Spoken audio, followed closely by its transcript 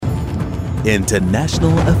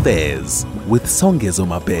International Affairs with Songezo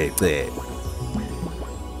Mabece.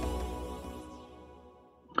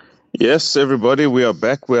 Yes, everybody, we are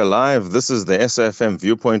back. We're live. This is the SFM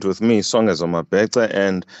Viewpoint with me, Songezo Mabece,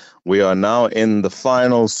 and we are now in the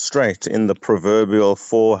final straight in the proverbial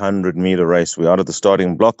 400-meter race. We are at the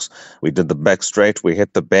starting blocks. We did the back straight. We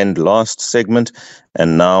hit the bend last segment,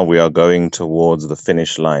 and now we are going towards the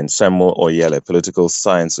finish line. Samuel Oyewole, political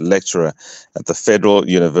science lecturer at the Federal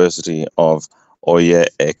University of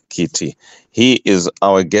Oyewole. He is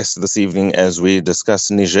our guest this evening as we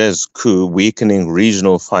discuss Niger's coup weakening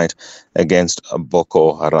regional fight against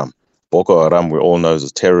Boko Haram. Boko Haram, we all know, is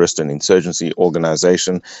a terrorist and insurgency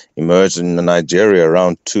organization, emerged in Nigeria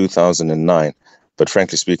around 2009. But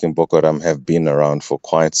frankly speaking, Boko Haram have been around for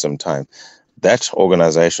quite some time. That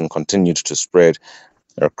organization continued to spread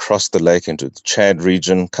across the lake into the Chad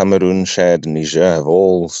region. Cameroon, Chad, Niger have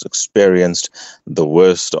all experienced the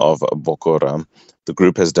worst of Boko Haram. The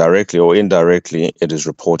group has directly or indirectly, it is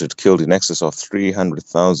reported, killed in excess of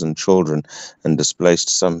 300,000 children and displaced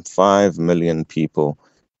some 5 million people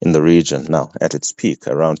in the region. Now, at its peak,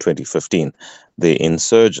 around 2015, the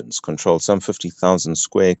insurgents controlled some 50,000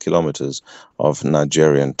 square kilometers of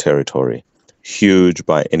Nigerian territory. Huge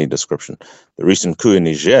by any description. The recent coup in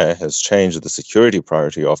Niger has changed the security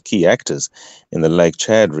priority of key actors in the Lake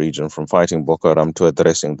Chad region from fighting Boko Haram to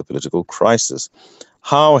addressing the political crisis.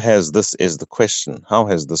 How has this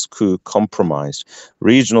coup compromised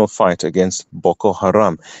regional fight against Boko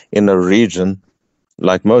Haram in a region,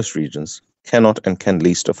 like most regions, cannot and can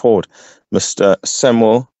least afford? Mr.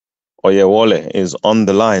 Samuel Oyewole is on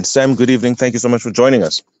the line. Sam, good evening. Thank you so much for joining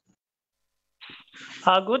us.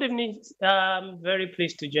 Good evening. I'm very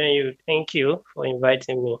pleased to join you. Thank you for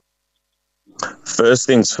inviting me. First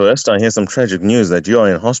things first, I hear some tragic news that you are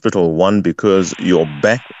in hospital, one, because your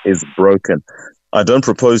back is broken. I don't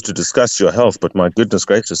propose to discuss your health, but my goodness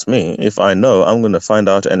gracious me, if I know, I'm going to find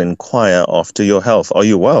out and inquire after your health. Are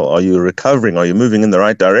you well? Are you recovering? Are you moving in the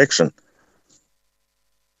right direction?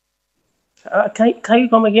 Can you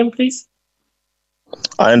come again, please?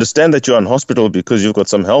 I understand that you're in hospital because you've got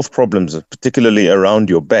some health problems, particularly around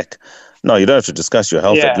your back. Now, you don't have to discuss your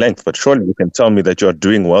health at length, but surely you can tell me that you're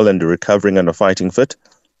doing well and you're recovering and are fighting fit?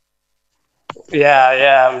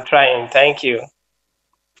 Yeah, I'm trying. Thank you.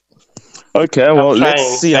 Okay, well,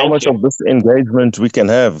 let's see how much of this engagement we can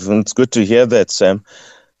have. And it's good to hear that, Sam.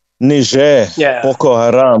 Niger, Boko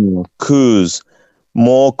Haram, coups,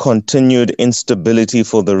 more continued instability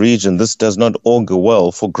for the region. This does not augur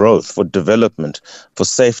well for growth, for development, for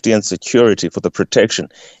safety and security, for the protection,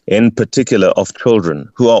 in particular of children,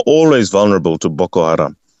 who are always vulnerable to Boko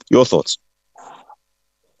Haram. Your thoughts?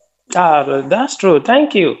 That's true.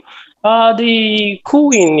 Thank you. The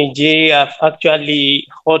coup in Niger have actually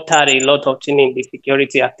altered a lot of things in the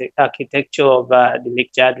security architecture of the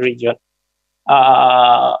Lake Chad region.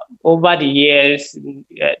 Over the years,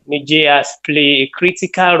 Niger has played a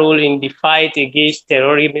critical role in the fight against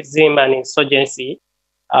terrorism and insurgency,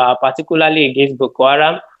 particularly against Boko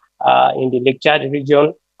Haram in the Lake Chad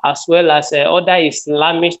region, as well as other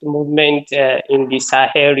Islamist movements in the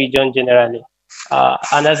Sahel region generally.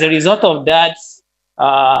 And as a result of that,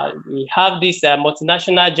 we have this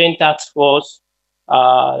multinational joint task force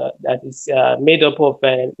that is made up of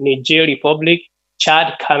Niger Republic,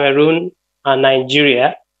 Chad, Cameroon, and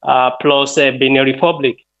Nigeria, plus Benin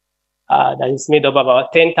Republic, that is made up of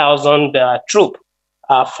about 10,000 troops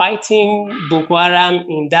fighting Boko Haram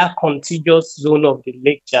in that contiguous zone of the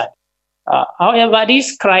Lake Chad. However,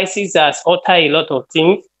 this crisis has altered a lot of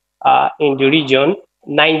things in the region.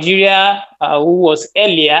 Nigeria, who was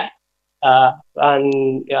earlier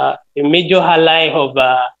and a major ally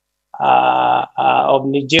of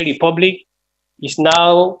Niger Republic, is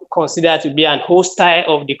now considered to be an hostile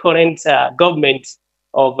of the current government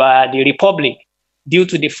of the Republic, due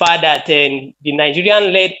to the fact that the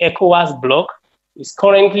Nigerian-led ECOWAS bloc has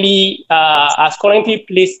currently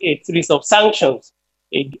placed a series of sanctions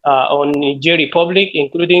on Niger Republic,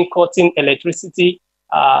 including cutting electricity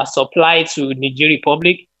supply to Niger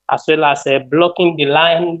Republic, as well as blocking the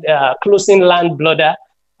land, closing land border,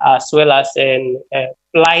 as well as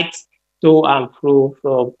flight to and fro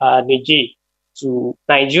from Niger to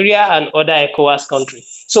Nigeria and other ECOWAS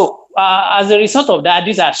countries. So as a result of that,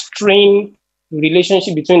 these are strained the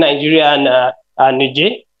relationship between Nigeria and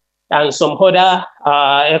Niger and some other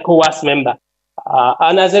ECOWAS member.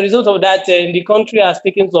 And as a result of that, the country has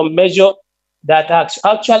taken some measures that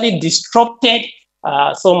actually disrupted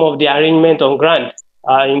some of the arrangement on ground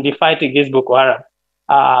in the fight against Boko Haram.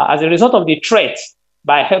 As a result of the threat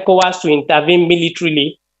by ECOWAS to intervene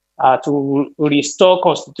militarily to restore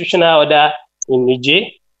constitutional order in Niger,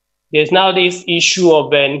 there's now this issue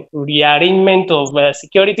of rearrangement of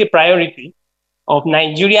security priority of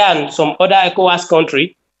Nigeria and some other ECOWAS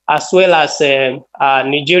country, as well as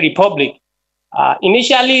Niger Republic.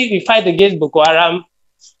 Initially, the fight against Boko Haram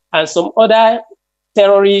and some other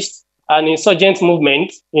terrorist and insurgent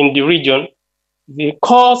movements in the region, the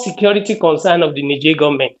core security concern of the Niger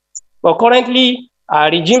government. But currently,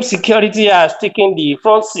 regime security has taken the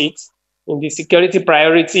front seat in the security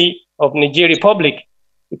priority of Niger Republic,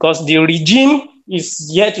 because the regime is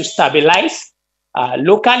yet to stabilize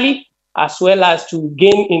locally, as well as to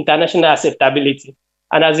gain international acceptability.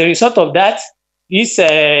 And as a result of that, this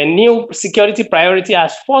new security priority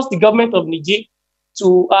has forced the government of Niger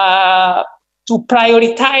to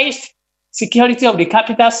prioritize security of the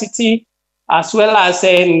capital city, as well as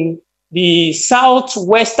the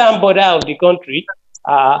southwestern border of the country,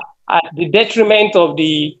 at the detriment of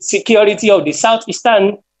the security of the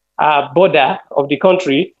southeastern border of the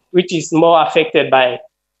country, which is more affected by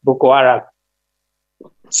Boko Haram.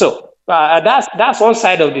 So that's one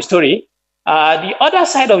side of the story. The other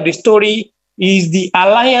side of the story is the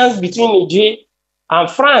alliance between Niger and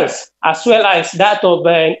France, as well as that of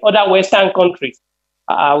other Western countries.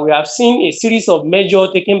 We have seen a series of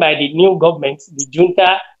measures taken by the new government, the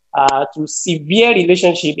junta, to severe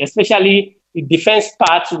relationship, especially the defense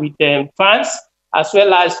part with France, as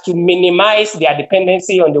well as to minimize their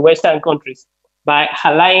dependency on the Western countries by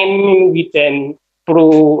aligning with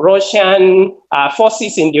pro-Russian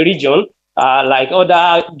forces in the region, like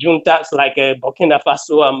other juntas like Burkina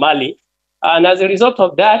Faso and Mali. And as a result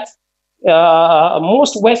of that,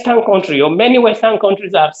 most Western countries, or many Western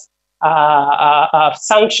countries, have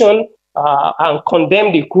sanctioned and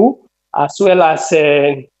condemned the coup, as well as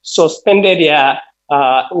suspended their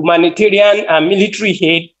humanitarian and military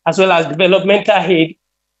aid, as well as developmental aid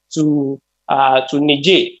to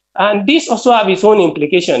Niger. And this also has its own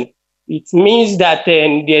implication. It means that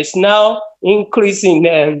there's now increase in,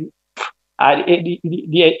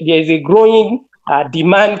 there's a growing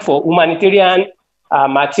demand for humanitarian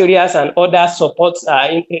materials and other supports,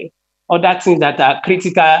 other things that are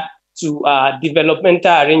critical to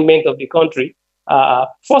developmental arrangement of the country,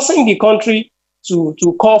 forcing the country to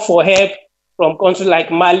call for help from countries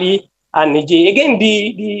like Mali and Niger. Again,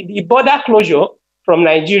 the border closure from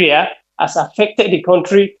Nigeria has affected the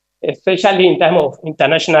country, especially in terms of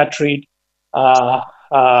international trade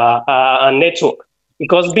and network.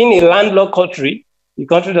 Because being a landlocked country, the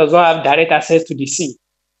country does not have direct access to the sea.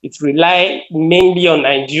 It relies mainly on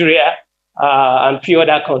Nigeria and few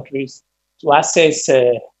other countries to access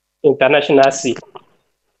international sea.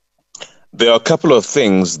 There are a couple of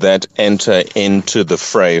things that enter into the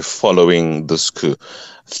fray following this coup.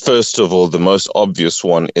 First of all, the most obvious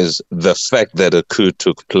one is the fact that a coup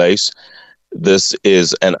took place. This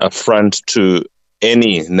is an affront to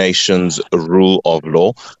any nation's rule of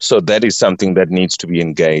law. So that is something that needs to be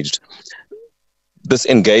engaged. This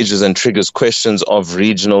engages and triggers questions of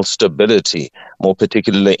regional stability, more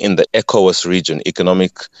particularly in the ECOWAS region,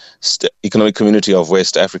 Economic Community of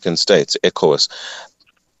West African States, ECOWAS.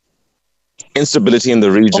 Instability in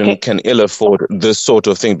the region can ill afford this sort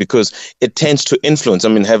of thing because it tends to influence. I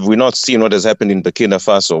mean, have we not seen what has happened in Burkina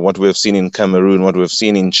Faso, what we've seen in Cameroon, what we've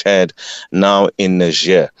seen in Chad, now in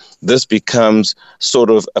Niger? This becomes sort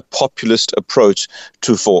of a populist approach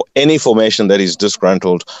to, for any formation that is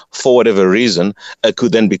disgruntled for whatever reason, it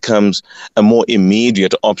could then becomes a more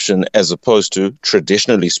immediate option as opposed to,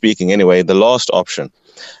 traditionally speaking anyway, the last option.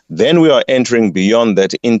 Then we are entering beyond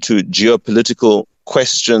that into geopolitical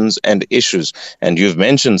questions and issues. And you've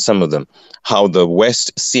mentioned some of them, how the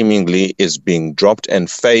West seemingly is being dropped and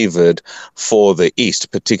favored for the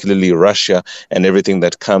East, particularly Russia and everything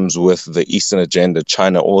that comes with the Eastern agenda.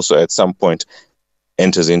 China also at some point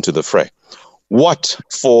enters into the fray. What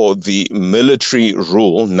for the military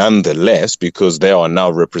rule, nonetheless, because they are now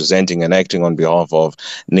representing and acting on behalf of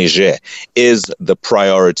Niger, is the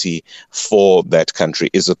priority for that country?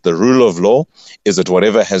 Is it the rule of law? Is it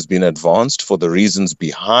whatever has been advanced for the reasons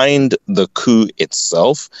behind the coup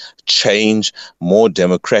itself? Change, more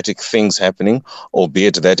democratic things happening,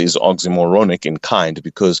 albeit that is oxymoronic in kind,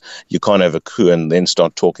 because you can't have a coup and then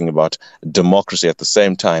start talking about democracy at the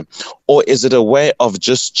same time. Or is it a way of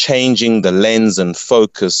just changing the lens and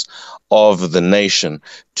focus of the nation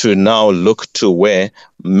to now look to where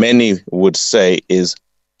many would say is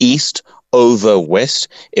East over West?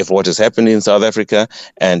 If what has happened in South Africa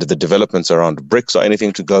and the developments around BRICS or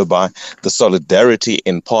anything to go by, the solidarity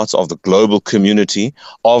in parts of the global community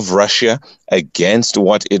of Russia against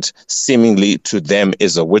what it seemingly to them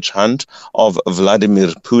is a witch hunt of Vladimir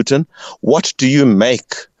Putin. What do you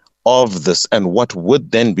make of this, and what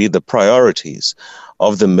would then be the priorities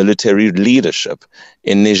of the military leadership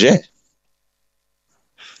in Niger?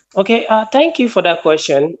 Okay, thank you for that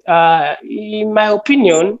question. In my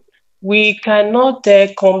opinion, we cannot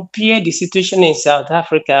compare the situation in South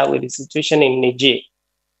Africa with the situation in Niger.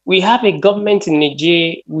 We have a government in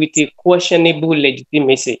Niger with a questionable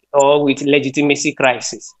legitimacy or with legitimacy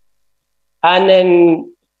crisis. And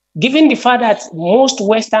then, given the fact that most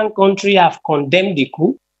Western countries have condemned the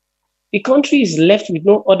coup, the country is left with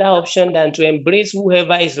no other option than to embrace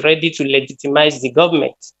whoever is ready to legitimize the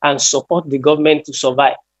government and support the government to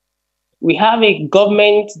survive. We have a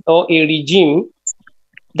government or a regime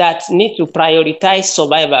that needs to prioritize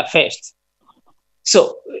survival first.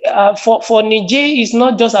 So for Niger, it's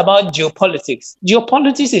not just about geopolitics.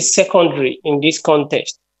 Geopolitics is secondary in this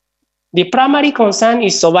context. The primary concern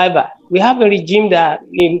is survival. We have a regime that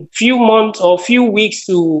in few months or few weeks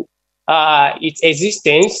to its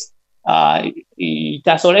existence, it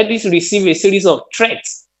has already received a series of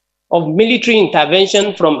threats of military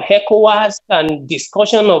intervention from ECOWAS and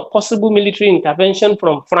discussion of possible military intervention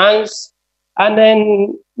from France. And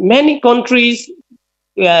then many countries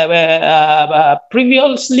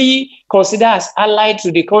previously considered as allied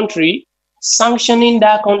to the country, sanctioning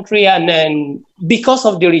that country, and then because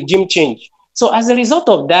of the regime change. So as a result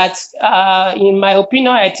of that, in my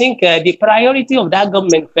opinion, I think the priority of that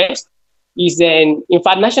government first is in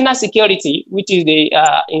fact national security, which is the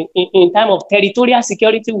in time of territorial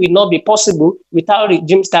security will not be possible without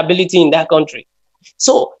regime stability in that country.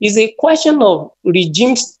 So it's a question of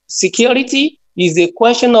regime security, is a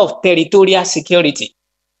question of territorial security.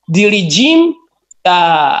 The regime,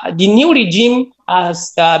 the new regime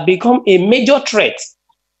has become a major threat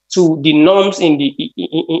to the norms in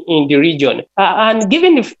the region. And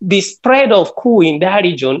given the spread of coup in that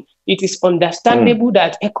region, it is understandable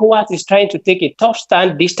that ECOWAS is trying to take a tough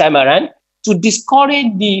stand this time around to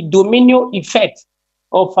discourage the domino effect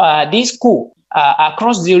of this coup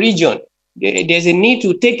across the region. There's a need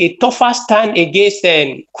to take a tougher stand against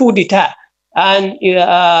coup d'etat. And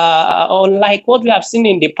unlike what we have seen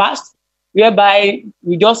in the past, whereby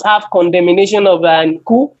we just have condemnation of a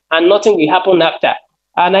coup and nothing will happen after.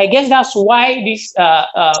 And I guess that's why this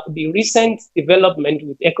the recent development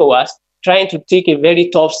with ECOWAS trying to take a very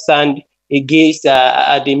tough stand against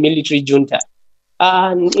the military junta.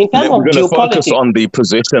 And in terms of we're going to focus geopolitics, on the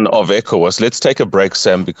position of ECOWAS. Let's take a break,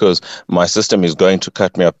 Sam, because my system is going to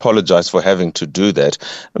cut me. I apologize for having to do that.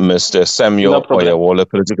 Mr. Samuel Oyewole,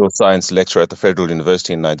 political science lecturer at the Federal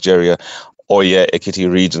University in Nigeria, Oye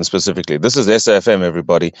Ekiti region specifically. This is SFM,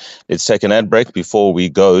 everybody. Let's take an ad break before we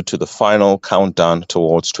go to the final countdown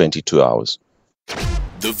towards 22 hours.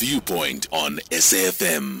 The Viewpoint on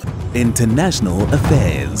SAFM. International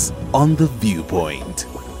affairs on The Viewpoint.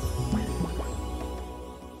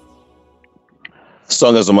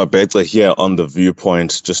 Songa Zomabetsa here on The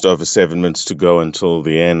Viewpoint, just over 7 minutes to go until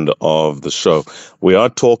the end of the show. We are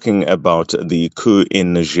talking about the coup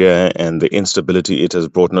in Niger and the instability it has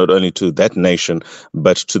brought not only to that nation,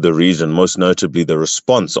 but to the region, most notably the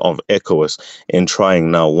response of ECOWAS in trying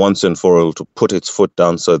now once and for all to put its foot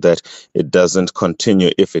down so that it doesn't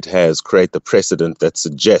continue, if it has, create the precedent that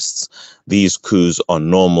suggests these coups are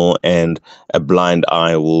normal and a blind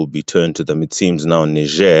eye will be turned to them. It seems now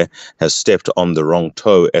Niger has stepped on the wrong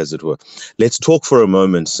toe, as it were. Let's talk for a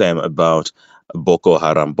moment, Sam, about Boko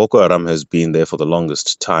Haram. Boko Haram has been there for the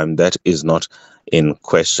longest time. That is not in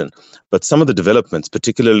question. But some of the developments,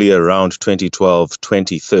 particularly around 2012,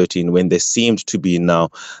 2013, when there seemed to be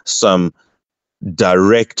now some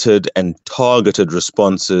directed and targeted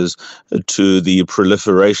responses to the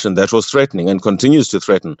proliferation that was threatening and continues to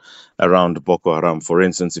threaten around Boko Haram. For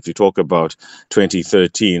instance, if you talk about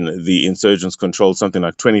 2013, the insurgents controlled something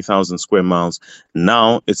like 20,000 square miles.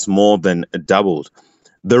 Now it's more than doubled.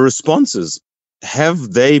 The responses,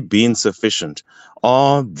 have they been sufficient?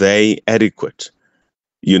 Are they adequate?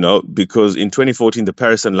 You know, because in 2014, the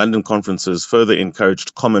Paris and London conferences further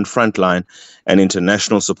encouraged common frontline and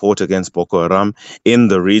international support against Boko Haram in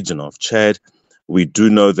the region of Chad. We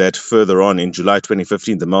do know that further on in July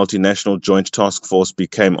 2015, the multinational joint task force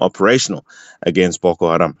became operational against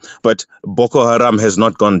Boko Haram. But Boko Haram has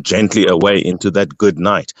not gone gently away into that good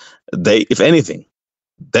night. They, if anything,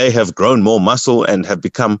 they have grown more muscle and have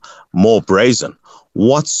become more brazen.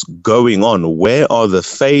 What's going on? Where are the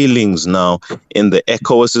failings now in the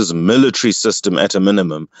ECOWAS's military system at a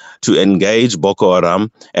minimum to engage Boko Haram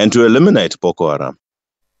and to eliminate Boko Haram?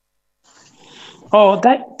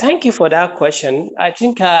 Thank you for that question. I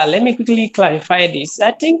think let me quickly clarify this.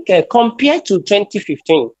 I think compared to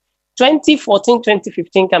 2015, 2014,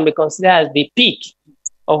 2015 can be considered as the peak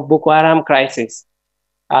of Boko Haram crisis.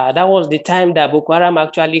 That was the time that Boko Haram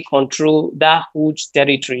actually controlled that huge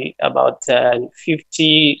territory, about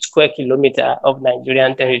 50 square kilometers of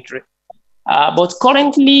Nigerian territory. But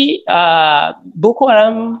currently, Boko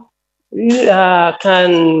Haram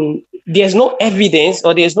there's no evidence,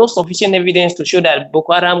 or there's no sufficient evidence to show that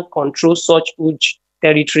Boko Haram controls such huge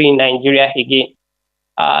territory in Nigeria again.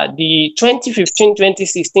 The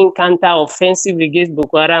 2015-2016 counter-offensive against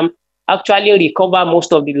Boko Haram actually recovered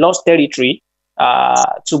most of the lost territory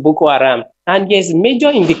to Boko Haram. And there's major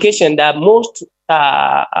indication that most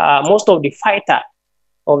of the fighters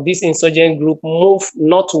of this insurgent group move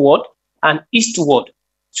northward and eastward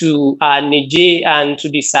to Niger and to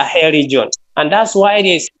the Sahel region. And that's why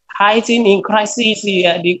there's heightening crisis.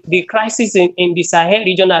 The crisis in the Sahel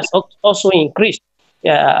region has also increased,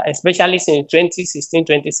 especially since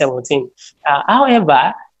 2016-2017.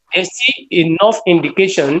 However, there's still enough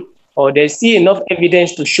indication, or there's still enough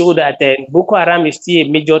evidence to show that Boko Haram is still a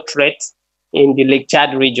major threat in the Lake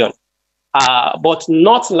Chad region, but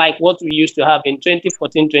not like what we used to have in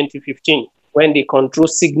 2014-2015, when they control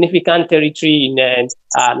significant territory in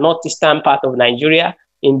northeastern part of Nigeria,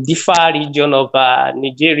 in Difa region of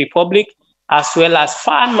Niger Republic, as well as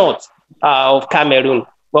far north of Cameroon.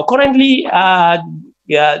 But currently,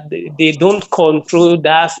 they don't control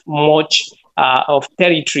that much of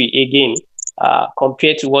territory again,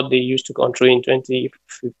 compared to what they used to control in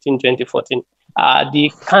 2015-2014.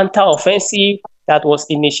 The counter-offensive that was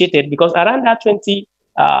initiated, because around that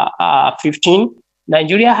 2015,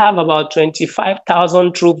 Nigeria have about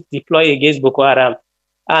 25,000 troops deployed against Boko Haram.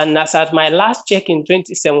 And as at my last check in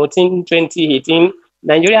 2017-2018,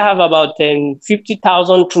 Nigeria have about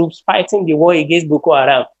 50,000 troops fighting the war against Boko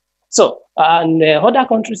Haram. So, and other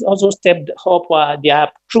countries also stepped up their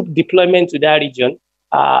troop deployment to that region,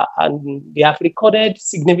 and they have recorded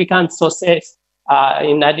significant success.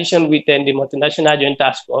 In addition with the multinational joint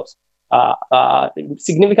task force,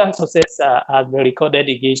 significant success has been recorded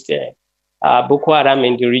against Boko Haram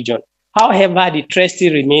in the region. However, the threat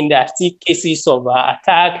still remains. There are still cases of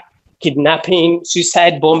attack, kidnapping,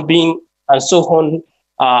 suicide bombing, and so on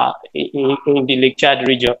in the Lake Chad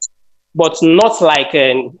region, but not like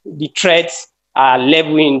the threats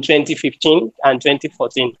level in 2015 and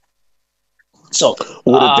 2014. So,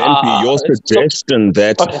 would it then be your suggestion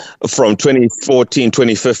that from 2014,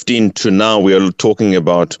 2015 to now, we are talking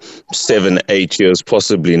about 7, 8 years,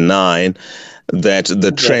 possibly 9, that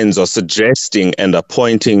the trends are suggesting and are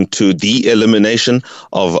pointing to the elimination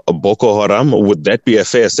of Boko Haram? Would that be a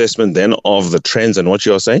fair assessment then of the trends and what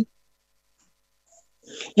you're saying?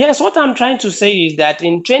 Yes, what I'm trying to say is that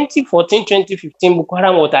in 2014, 2015, Boko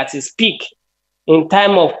Haram was at its peak in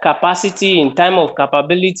time of capacity, in time of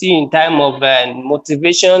capability, in time of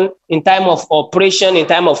motivation, in time of operation, in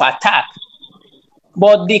time of attack.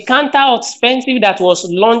 But the counter-offensive that was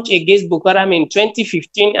launched against Boko Haram in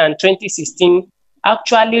 2015 and 2016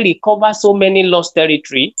 actually recovered so many lost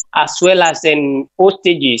territory, as well as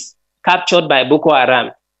hostages captured by Boko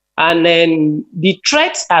Haram. And then the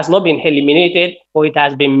threat has not been eliminated, or it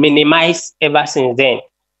has been minimized ever since then.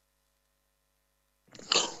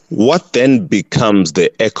 What then becomes the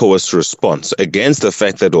ECOWAS response against the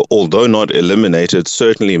fact that, although not eliminated,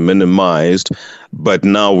 certainly minimized, but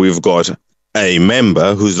now we've got a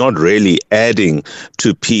member who's not really adding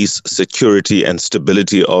to peace, security, and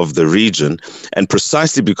stability of the region? And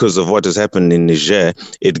precisely because of what has happened in Niger,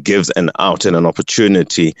 it gives an out and an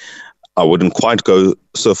opportunity. I wouldn't quite go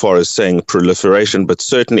so far as saying proliferation, but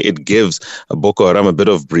certainly it gives Boko Haram a bit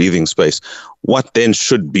of breathing space. What then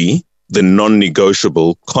should be the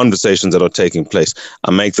non-negotiable conversations that are taking place?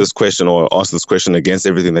 I make this question, or ask this question, against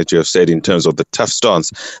everything that you have said in terms of the tough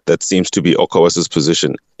stance that seems to be ECOWAS's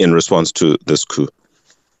position in response to this coup.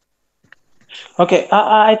 Okay,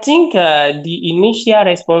 I think the initial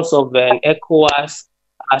response of ECOWAS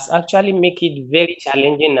has actually make it very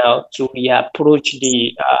challenging now to reapproach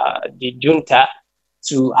the junta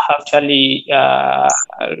to actually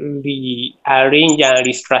rearrange and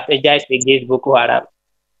re-strategize against Boko Haram,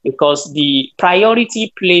 because the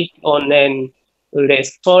priority placed on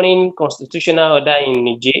restoring constitutional order in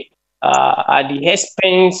Niger at the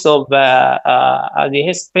expense of the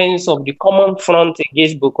common front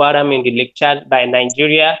against Boko Haram in the Lake Chad by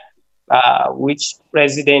Nigeria, which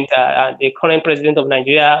the current president of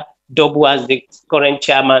Nigeria, Dobu, as the current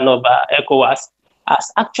chairman of ECOWAS,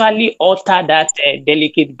 has actually altered that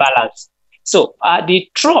delicate balance. So the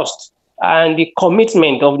trust and the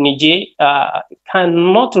commitment of Niger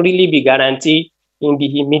cannot really be guaranteed in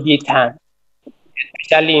the immediate time,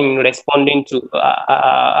 especially in responding to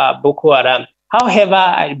Boko Haram. However,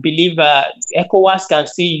 I believe ECOWAS can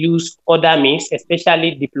still use other means,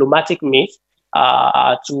 especially diplomatic means,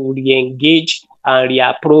 to re-engage and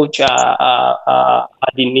reapproach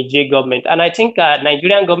the Niger government. And I think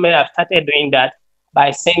Nigerian government have started doing that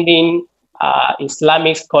by sending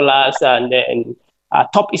Islamic scholars and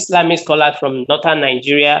top Islamic scholars from northern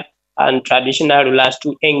Nigeria and traditional rulers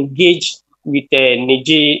to engage with the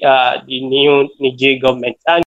new Niger government. And